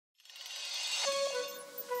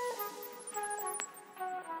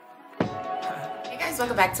Guys,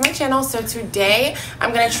 welcome back to my channel. So today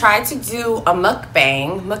I'm gonna try to do a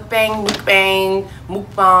mukbang,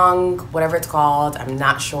 whatever it's called. I'm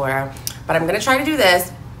not sure, but I'm gonna try to do this.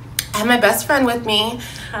 I have my best friend with me.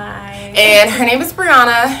 Hi. And her name is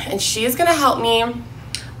Brianna, and she is gonna help me.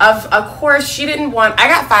 Of course, she didn't want. I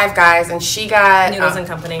got Five Guys, and she got Noodles and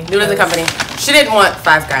Company. Noodles and Company. She didn't want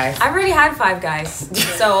Five Guys. I've already had Five Guys,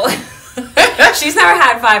 so she's never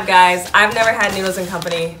had Five Guys. I've never had Noodles and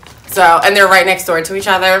Company. So, and they're right next door to each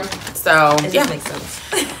other. So, It just makes sense.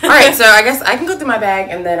 All right, so I guess I can go through my bag,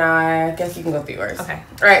 and then I guess you can go through yours. Okay.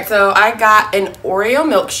 All right, so I got an Oreo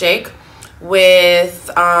milkshake with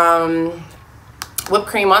whipped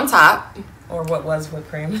cream on top. Or what was whipped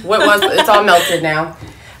cream? It's all melted now.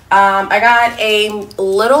 I got a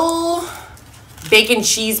little bacon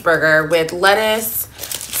cheeseburger with lettuce,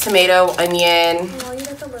 tomato, onion, Oh, you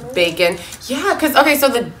got the little bacon. Yeah, because, okay, so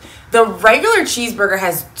the regular cheeseburger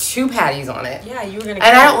has 2 patties on it. Yeah, you were going to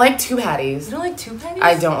And I don't like 2 patties. You don't like 2 patties?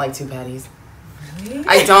 I don't like 2 patties. Really?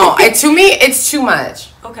 I don't. To me, it's too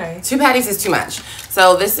much. Okay. 2 patties is too much.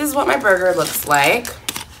 So this is what my burger looks like.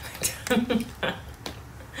 It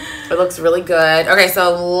looks really good. Okay,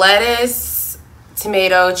 so lettuce,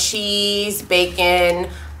 tomato, cheese, bacon,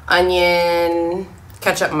 onion,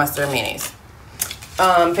 ketchup, mustard, mayonnaise.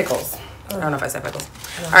 Pickles. I don't know if I said pickles.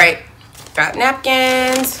 No. All right. Got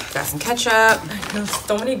napkins. Got some ketchup. There's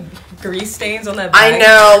so many grease stains on that I bag.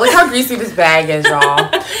 know. Look how greasy this bag is, y'all.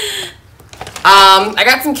 I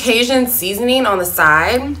got some Cajun seasoning on the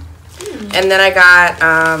side, and then I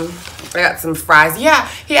got some fries. Yeah,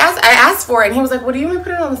 I asked for it, and he was like, "Well, do you want to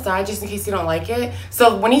put it on the side just in case you don't like it?"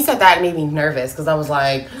 So when he said that, it made me nervous because I was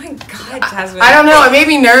like, Oh my God, Jasmine. I don't know, it made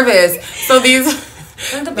me nervous. So these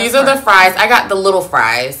are the part. fries. I got the little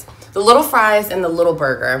fries. The little fries and the little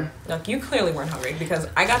burger. Look, you clearly weren't hungry because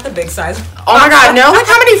I got the big size. Oh my God, no, look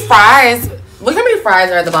how many fries. Look how many fries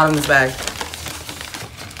are at the bottom of this bag.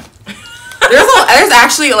 There's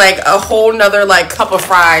actually like a whole nother like cup of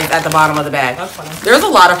fries at the bottom of the bag. That's funny. There's a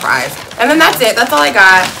lot of fries. And then that's it. That's all I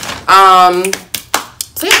got.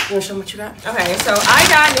 So yeah, you wanna show them what you got? Okay, so I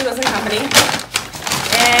got Noodles and Company,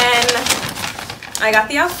 and I got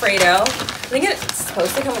the Alfredo. I think it's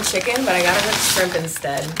supposed to come with chicken, but I got it with shrimp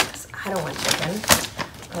instead. 'Cause I don't want chicken.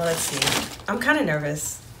 Oh, let's see. I'm kind of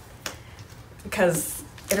nervous because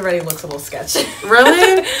it already looks a little sketch.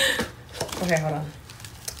 Really? Okay, hold on.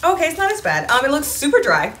 Okay, it's not as bad. It looks super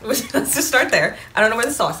dry. Let's just start there. I don't know where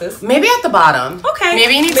the sauce is. Maybe at the bottom. Okay.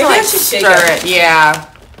 Maybe you need Maybe to I like should shake stir it. it. Yeah.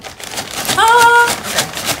 Okay.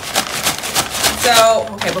 So,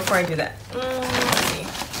 okay, before I do that, let's see.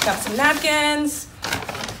 Got some napkins,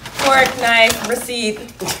 fork, knife, receipt.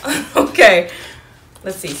 Okay.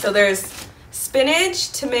 Let's see. So there's spinach,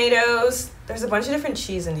 tomatoes. There's a bunch of different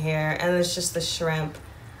cheese in here, and there's just the shrimp.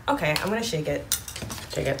 Okay, I'm gonna shake it.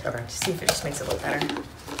 Shake it. Okay. See if it just makes it look better.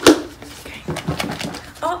 Okay.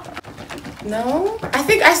 Oh, No? I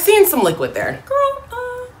think I've seen some liquid there.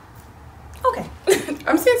 girl. Okay.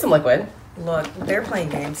 I'm seeing some liquid. Look, they're playing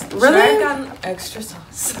games. Really? Should I have gotten extra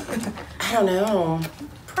sauce? I don't know.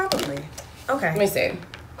 Probably. Okay. Let me see.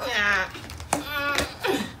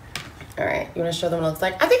 All right. You want to show them what it looks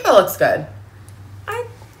like? I think that looks good. I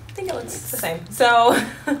think it looks the same. So,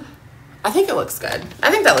 I think it looks good.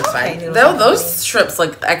 I think that looks Okay, fine. noodles Though and those company. shrimps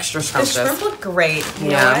look extra the scrumptious. shrimp look great. You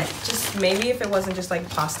know Yeah. what? Just maybe if it wasn't just like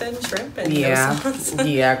pasta and shrimp and Yeah. no sauce.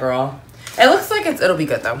 Yeah, girl. It looks like it'll be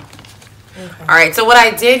good though. Okay. All right. So what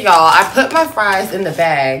I did, y'all, I put my fries in the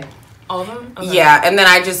bag. All of them? Okay. Yeah, and then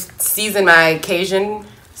I just seasoned my Cajun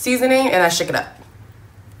seasoning and I shook it up.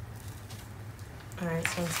 All right,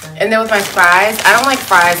 sounds good. And then with my fries, I don't like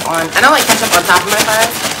ketchup on top of my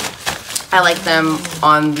fries. I like them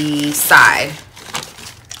on the side.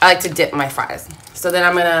 I like to dip my fries. So then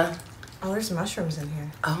I'm gonna, Oh, there's mushrooms in here.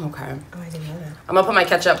 oh, okay. Oh, I didn't know that. I'm gonna put my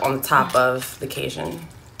ketchup on the top of the Cajun.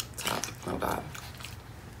 Top, oh God.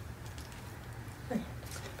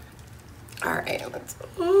 All right, let's,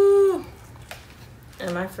 ooh.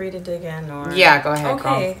 Am I free to dig in or? Yeah, go ahead,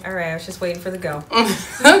 Okay, all right. I was just waiting for the go.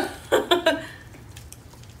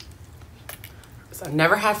 So I've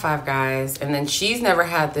never had Five Guys, and then she's never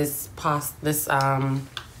had the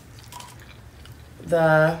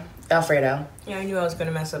Alfredo. Yeah, I knew I was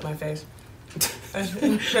gonna mess up my face.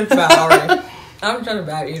 It's bad already. I'm such a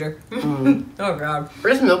bad eater. Oh God.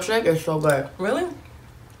 This milkshake is so good. Really?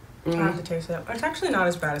 I have to taste it. It's actually not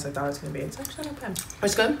as bad as I thought it was gonna be. It's actually not bad.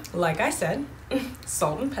 It's good. Like I said,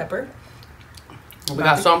 salt and pepper. We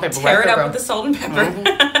got salt and pepper. Tear right it up there, with the salt and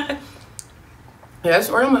pepper. Yeah, this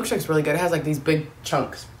Oreo milkshake's really good. It has like these big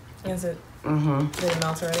chunks. Is it? Mm-hmm. Did it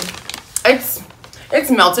melt already? It's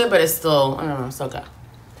melted, but it's still, I don't know, so good.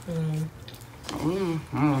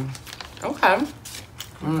 Okay.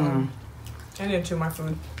 I need to chew my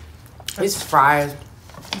food. These fries.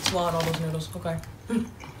 I swallowed all those noodles. Okay.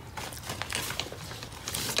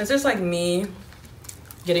 It's just like me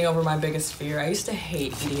getting over my biggest fear. I used to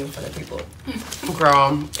hate eating in front of people.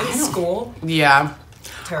 Girl. In school? Yeah.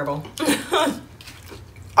 Terrible.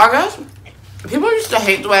 I guess people used to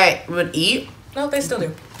hate the way I would eat. No, they still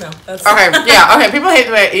do. No, that's... Okay, yeah, okay. People hate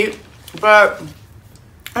the way I eat. But,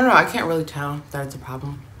 I don't know. I can't really tell that it's a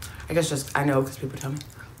problem. I guess just, I know because people tell me.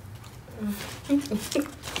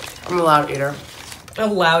 I'm a loud eater. A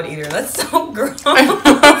loud eater. That's so gross. I'm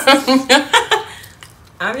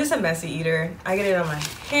just a messy eater. I get it on my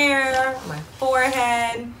hair, my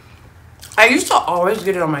forehead. I used to always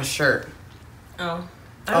get it on my shirt. Oh.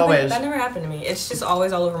 Always. That never happened to me. It's just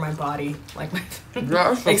always all over my body. Like my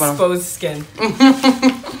So exposed skin.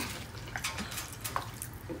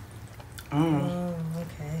 Oh,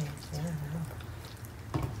 okay. Yeah.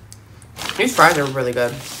 These fries are really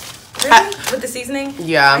good. Really? With the seasoning?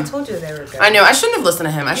 Yeah. I told you they were good. I know. I shouldn't have listened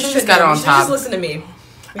to him. I should have just got it on top. Just listen to me.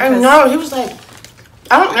 I know. He was like,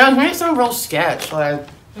 I don't know. He made it sound real sketch. Like,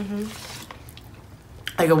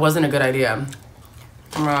 like it wasn't a good idea.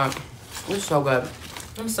 It was so good.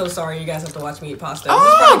 I'm so sorry you guys have to watch me eat pasta. This is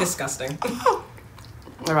probably disgusting.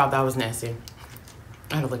 Wow, that was nasty.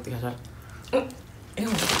 I had to lick the ketchup. Ew.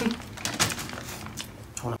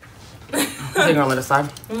 Hold on. You're gonna let it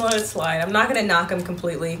slide? I'm gonna let it slide. I'm not gonna knock them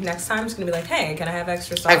completely. Next time, I'm just gonna be like, hey, can I have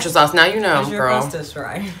extra sauce? Extra sauce. Now you know, How's your girl. pasta's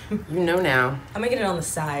fry? You know now. I'm making it on the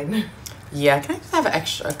side. Yeah, can I just have a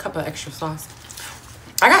cup of extra sauce?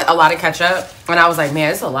 I got a lot of ketchup, and I was like, man,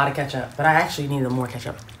 this is a lot of ketchup. But I actually needed more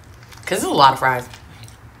ketchup. Because this is a lot of fries.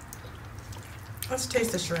 Let's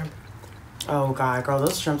taste the shrimp. Oh, God, girl,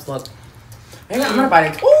 those shrimps look... Maybe I'm going to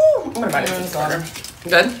bite it. Ooh, I'm going to bite into this burger.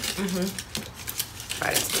 Good?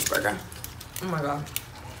 Bite into this burger. Oh, my God.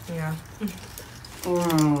 Yeah.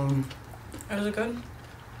 Mmm. Is it good?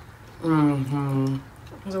 Mm-hmm.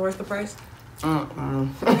 Is it worth the price?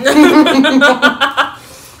 Mm-mm.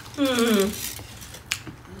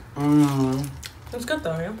 It's good,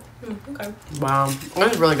 though, yeah? Okay. Wow.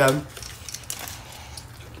 This is really good.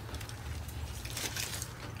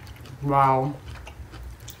 Wow.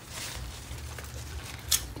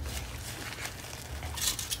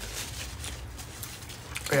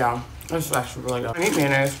 Yeah, this is actually really good. I need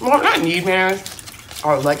mayonnaise. Well, not need mayonnaise.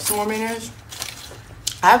 I would like some more mayonnaise.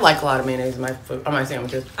 I like a lot of mayonnaise in my food, on my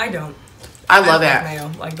sandwiches. I don't. I love like it. Mayo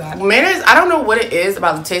like that. Mayonnaise, I don't know what it is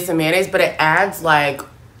about the taste of mayonnaise, but it adds like,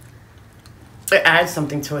 it adds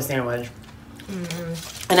something to a sandwich.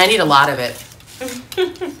 And I need a lot of it.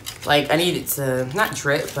 Like, I need it to, not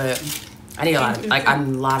drip, but I need a lot of, like, a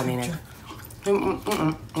lot of mayonnaise.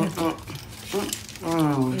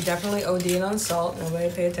 You definitely OD'd on salt. Nobody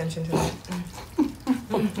pay attention to that.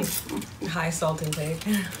 High salt intake.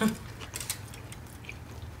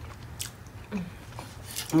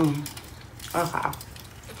 Okay.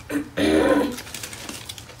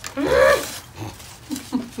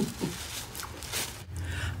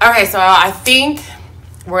 Okay, so I think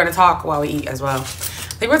we're gonna talk while we eat as well. I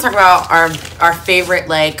think we're gonna talk about our favorite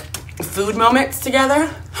like food moments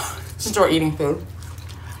together. Since we're eating food.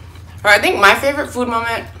 But I think my favorite food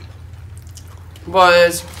moment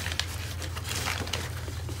was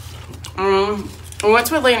we went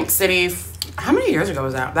to Atlantic City. How many years ago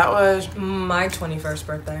was that? That was my 21st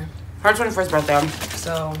birthday. Her 21st birthday.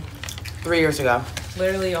 So 3 years ago.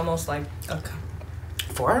 literally almost like a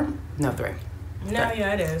 4? No, 3. No,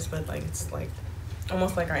 yeah, it is, but like it's like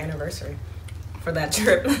almost like our anniversary for that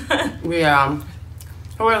trip. Yeah.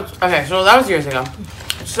 Okay, so that was years ago.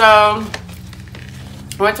 So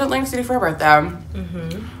we went to Atlantic City for her birthday.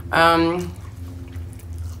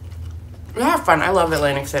 We had fun. I love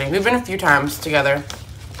Atlantic City. We've been a few times together,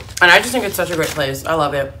 and I just think it's such a great place. I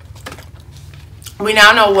love it. We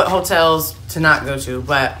now know what hotels to not go to,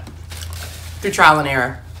 but through trial and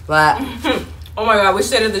error. But oh my God, we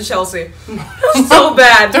stayed at the Chelsea. So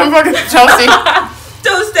bad. don't forget Chelsea.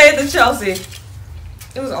 Don't stay at the Chelsea.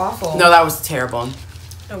 It was awful. No, that was terrible.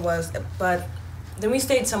 It was, but then we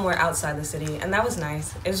stayed somewhere outside the city, and that was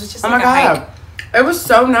nice. It was just Oh like my a God. hike. It was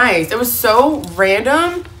so nice. It was so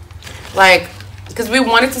random. Like, because we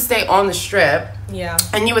wanted to stay on the Strip. Yeah.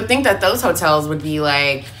 And you would think that those hotels would be,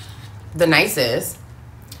 like, the nicest.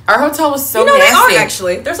 Our hotel was so nasty. nasty. They are,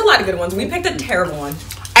 actually. There's a lot of good ones. We picked a terrible one.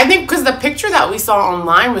 I think because the picture that we saw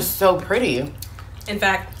online was so pretty. In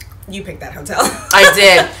fact, you picked that hotel. I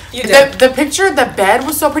did. You did. The picture of the bed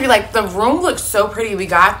was so pretty. Like, the room looked so pretty. We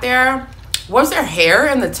got there. Was there hair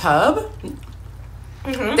in the tub?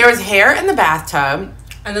 There was hair in the bathtub.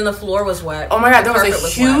 And then the floor was wet. Oh my god, there was a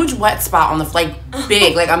Carpet huge wet spot on the like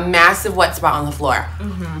big, like a massive wet spot on the floor.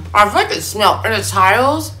 I feel like it smelled, and the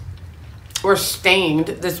tiles were stained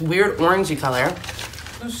this weird orangey color.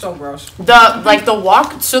 It was so gross. The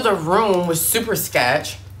walk to the room was super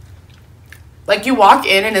sketch. Like you walk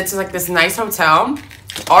in and it's like this nice hotel.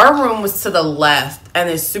 Our room was to the left and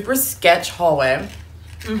this super sketch hallway.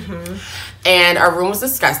 And our room was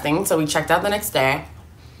disgusting, so we checked out the next day.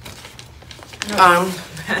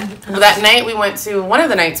 That night we went to one of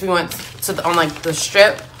the nights we went to on like the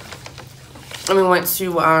strip, and we went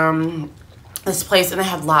to this place and they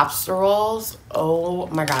had lobster rolls. Oh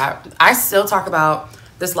my god, I still talk about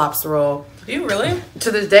this lobster roll. Do you really?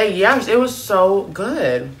 To this day, yes, it was so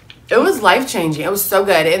good. It was life changing. It was so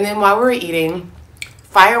good. And then while we were eating,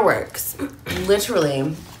 fireworks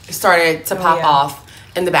literally started to pop off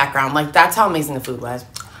in the background. Like that's how amazing the food was.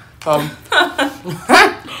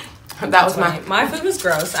 That was my food was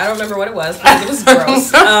gross. I don't remember what it was, but it was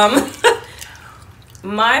gross.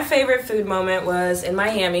 My favorite food moment was in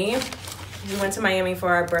Miami. We went to Miami for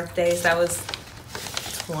our birthdays. That was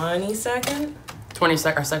 22nd.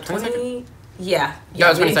 22nd. Yeah. That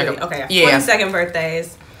was 22nd. Okay. Yeah. 22nd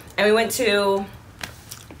birthdays, and we went to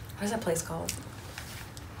what is that place called?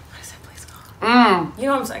 You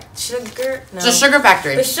know what I'm saying? Sugar? No. The Sugar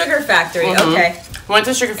Factory. The Sugar Factory. Okay. Went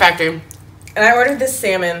to Sugar Factory. And I ordered this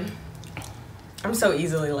salmon. I'm so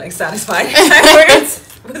easily like satisfied. I ordered,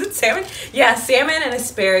 was it salmon? Yeah, salmon and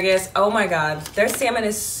asparagus. Oh my god, their salmon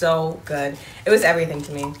is so good. It was everything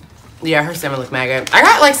to me. Yeah, her salmon looked mega. I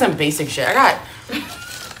got like some basic shit. I got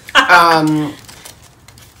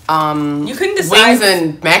you couldn't decide. wings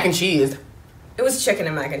and mac and cheese. It was chicken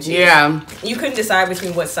and mac and cheese. Yeah. You couldn't decide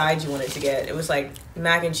between what side you wanted to get. It was like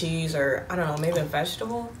mac and cheese or I don't know, maybe a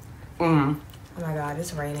vegetable. Oh my god,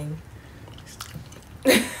 it's raining.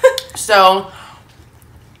 So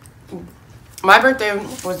my birthday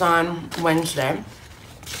was on Wednesday.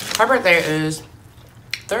 Her birthday is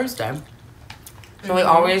Thursday. So we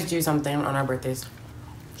always do something on our birthdays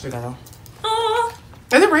together.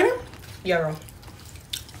 Is it raining? Yeah, girl.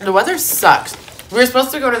 The weather sucks. We were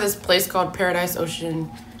supposed to go to this place called Paradise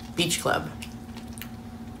Ocean Beach Club.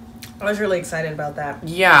 I was really excited about that.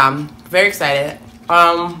 Yeah, I'm very excited.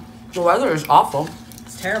 The weather is awful.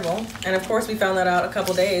 It's terrible. And of course we found that out a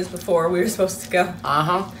couple days before we were supposed to go.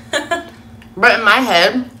 But in my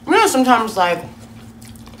head, you know, sometimes like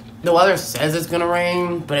the weather says it's gonna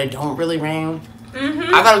rain, but it don't really rain.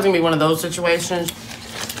 I thought it was gonna be one of those situations.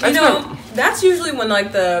 You know, that's usually when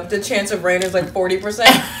like the chance of rain is like 40%.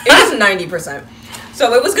 It was 90%.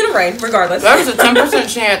 So it was gonna rain regardless. There was a 10%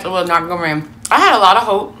 chance it was not gonna rain. I had a lot of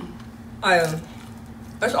hope.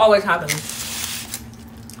 That's always happens.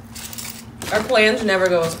 Our plans never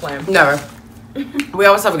go as planned. Never. We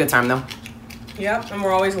always have a good time though. Yep, and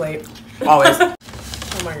we're always late. Always. Oh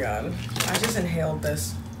my god. I just inhaled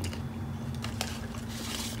this.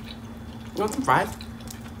 You want some fries?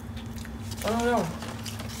 I don't know.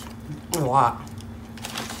 A lot.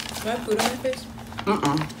 Do I have food on my face?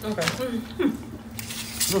 Okay.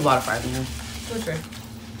 There's a lot of fries in here. Okay.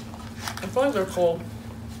 I feel like they're cold.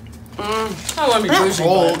 I don't want to be bougie,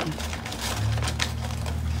 cold. but...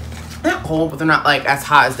 They're not cold, but they're not like as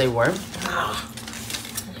hot as they were. Are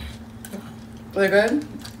they good?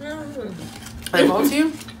 Are they cold to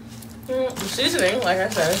you? The seasoning, like I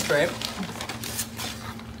said, is great.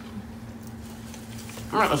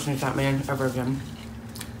 I'm not listening to that man ever again.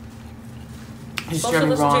 He's Also, me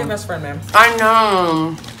listen wrong. to your best friend, man. I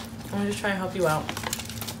know. I'm just trying to help you out.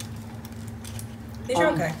 These are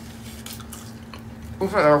okay. You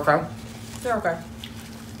said they're okay? They're okay.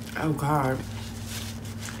 Oh god.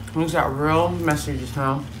 Things got real messy just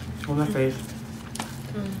now on my face.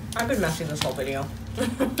 I've been messy this whole video.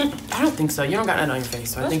 I don't think so. You don't got nothing on your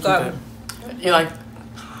face, so I think good. you're good. You're like,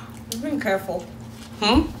 I'm being careful.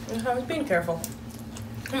 I was being careful.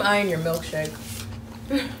 I'm eyeing your milkshake.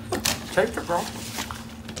 taste it, bro.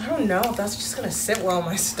 I don't know if that's just gonna sit well on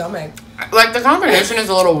my stomach. Like, the combination is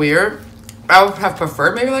a little weird. I would have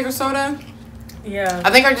preferred maybe like a soda. Yeah.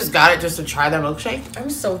 I think I just got it just to try their milkshake. I'm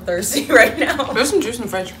so thirsty right now. There's some juice in the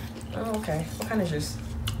fridge. Oh, okay. What kind of juice?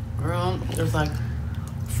 Girl, there's like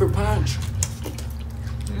fruit punch.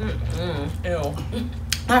 Ew.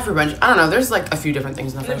 Not fruit punch. I don't know. There's like a few different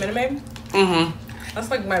things in the Is it fridge. Minute Maid? That's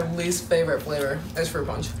like my least favorite flavor is fruit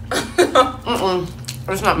punch.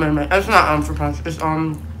 It's not Minute Maid. It's not fruit punch. It's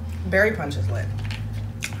Berry punch is lit.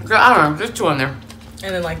 Girl, I don't know. There's two in there.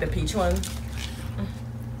 And then like the peach one.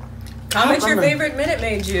 Comment your favorite Minute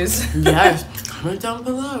Maid juice. Yes. Comment down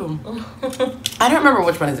below. I don't remember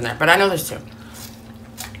which one is in there, but I know there's two.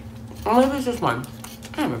 Or maybe it's just one.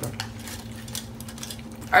 I don't remember.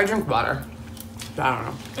 I drink water. I don't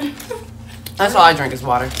know. That's all I drink is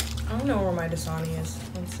water. I don't know where my Dasani is.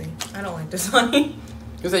 Let's see. I don't like Dasani.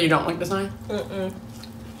 You said you don't like Dasani? Mm-mm.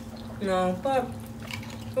 No, but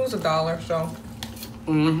it was $1, so.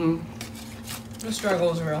 Mm-hmm. The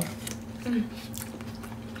struggle is real.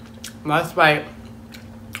 Last bite.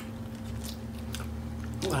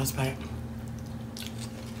 Last bite.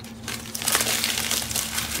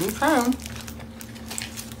 Okay.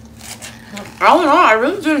 I don't know. I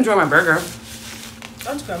really did enjoy my burger.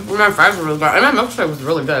 That's good. My fries were really good. And my milkshake was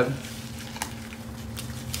really good.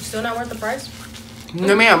 Still not worth the price?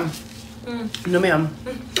 No, ma'am. No, ma'am.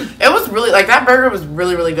 It was really, like, that burger was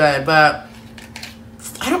really, really good. But,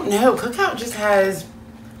 I don't know. Cookout just has...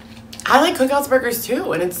 I like Cookout's burgers,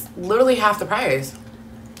 too. And it's literally half the price.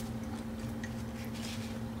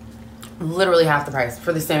 Literally half the price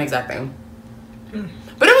for the same exact thing.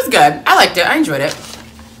 But it was good. I liked it. I enjoyed it.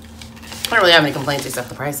 I don't really have any complaints except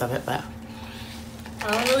the price of it, but...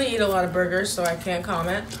 I don't really eat a lot of burgers, so I can't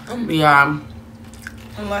comment. Yeah.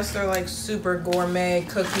 Unless they're like super gourmet,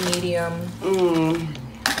 cooked medium.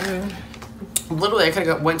 Literally, I could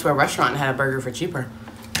have went to a restaurant and had a burger for cheaper.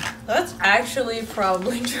 That's actually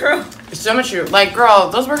probably true. It's so much true. Like, girl,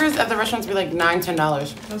 those burgers at the restaurants be like $9,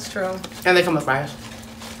 $10. That's true. And they come with fries.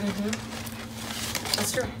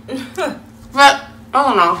 That's true. But, I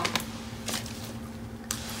don't know.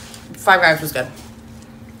 Five Guys was good.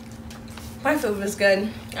 My food was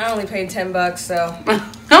good. I only paid $10, so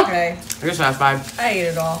okay. You're satisfied. I ate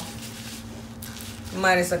it all.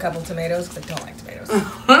 Minus a couple tomatoes, because I don't like tomatoes.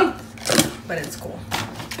 But it's cool.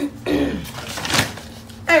 Hey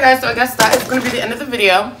guys, so I guess that is going to be the end of the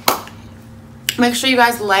video. Make sure you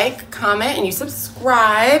guys like, comment, and you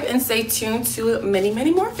subscribe, and stay tuned to many,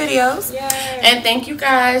 many more videos. Yay. And thank you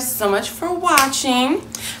guys so much for watching,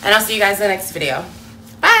 and I'll see you guys in the next video.